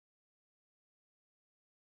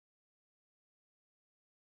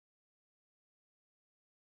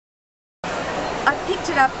I picked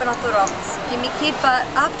it up and I thought, oh, it's a gimmicky, but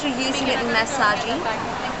after using it in massaging,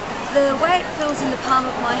 the way it feels in the palm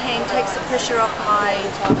of my hand takes the pressure off my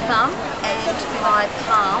thumb and my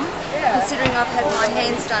palm, considering I've had my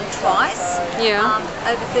hands done twice,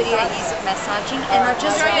 over 38 years of massaging, and I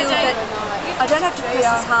just feel that I don't have to press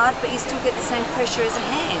as hard, but you still get the same pressure as a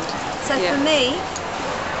hand. So for me,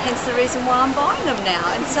 hence the reason why I'm buying them now,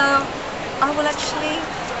 and so I will actually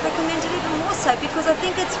recommend it even more so, because I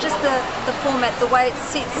think it's just the format, the way it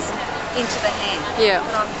sits into the hand.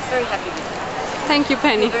 But I'm very happy with it. Thank you,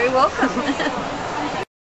 Penny. You're very welcome.